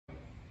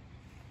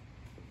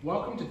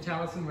Welcome to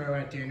Talison Row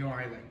at Daniel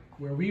Island,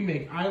 where we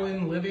make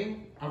island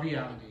living a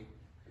reality.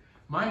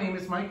 My name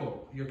is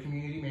Michael, your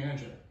community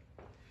manager.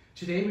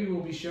 Today we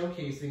will be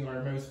showcasing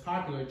our most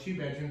popular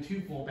 2-bedroom,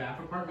 2-full bath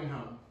apartment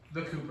home,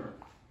 the Cooper.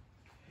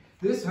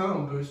 This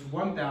home boasts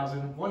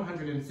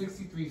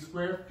 1,163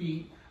 square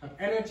feet of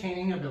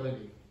entertaining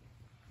ability.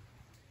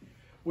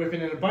 With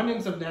an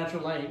abundance of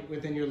natural light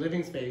within your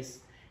living space,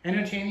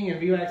 entertaining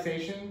and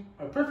relaxation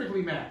are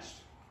perfectly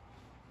matched.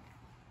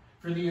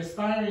 For the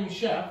aspiring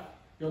chef,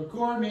 your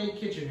gourmet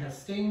kitchen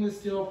has stainless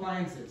steel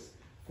appliances,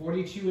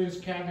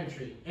 42-inch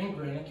cabinetry, and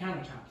granite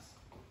countertops.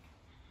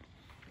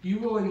 You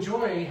will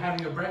enjoy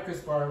having a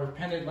breakfast bar with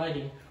pendant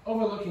lighting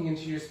overlooking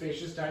into your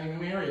spacious dining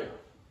room area.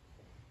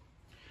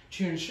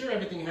 To ensure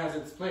everything has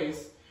its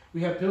place,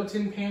 we have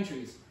built-in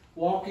pantries,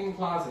 walk-in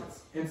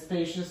closets, and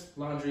spacious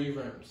laundry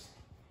rooms.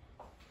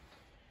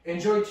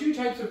 Enjoy 2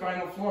 types of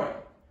vinyl flooring,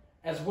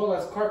 as well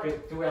as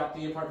carpet throughout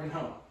the apartment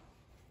home.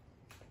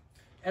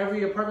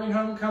 Every apartment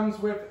home comes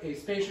with a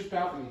spacious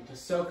balcony to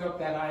soak up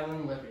that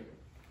island living.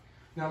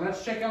 Now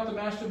let's check out the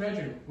master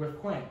bedroom with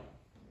Quinn.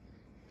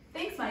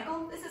 Thanks,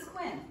 Michael. This is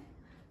Quinn.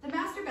 The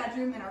master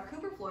bedroom in our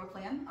Cooper floor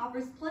plan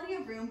offers plenty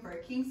of room for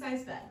a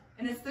king-size bed,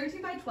 and its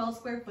 13 by 12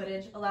 square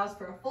footage allows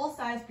for a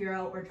full-size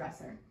bureau or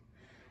dresser.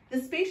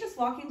 The spacious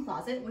walk-in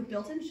closet with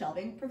built-in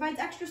shelving provides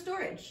extra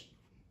storage.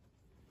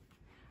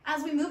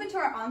 As we move into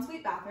our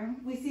ensuite bathroom,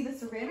 we see the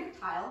ceramic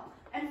tile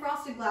and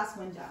frosted glass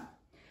window.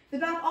 The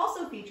bath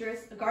also features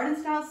a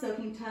garden-style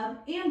soaking tub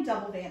and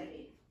double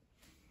vanity.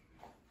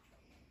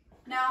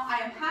 Now, I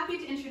am happy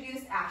to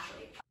introduce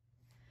Ashley.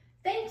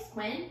 Thanks,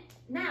 Quinn.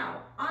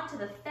 Now, on to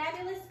the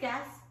fabulous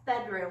guest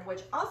bedroom,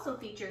 which also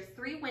features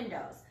 3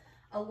 windows,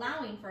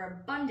 allowing for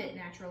abundant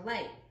natural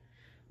light.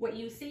 What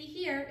you see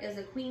here is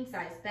a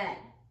queen-size bed,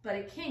 but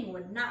a king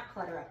would not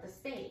clutter up the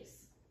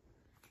space.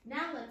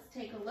 Now let's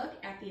take a look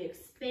at the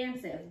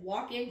expansive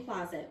walk-in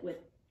closet with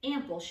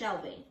ample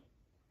shelving.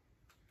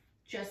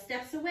 Just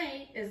steps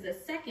away is the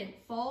second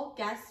full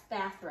guest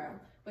bathroom,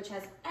 which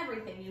has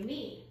everything you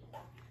need.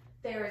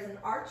 There is an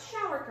arched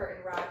shower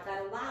curtain rod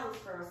that allows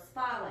for a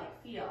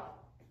spa-like feel.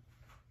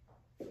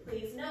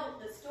 Please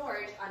note the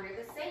storage under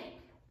the sink.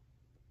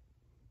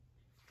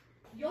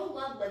 You'll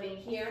love living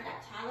here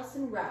at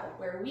Talison Row,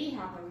 where we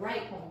have the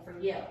right home for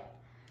you.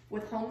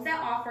 With homes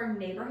that offer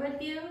neighborhood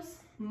views,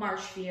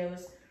 marsh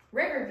views,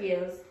 river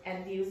views,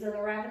 and views of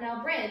the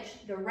Ravenel Bridge,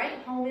 the right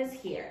home is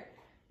here.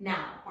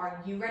 Now,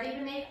 are you ready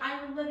to make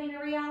island living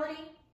a reality?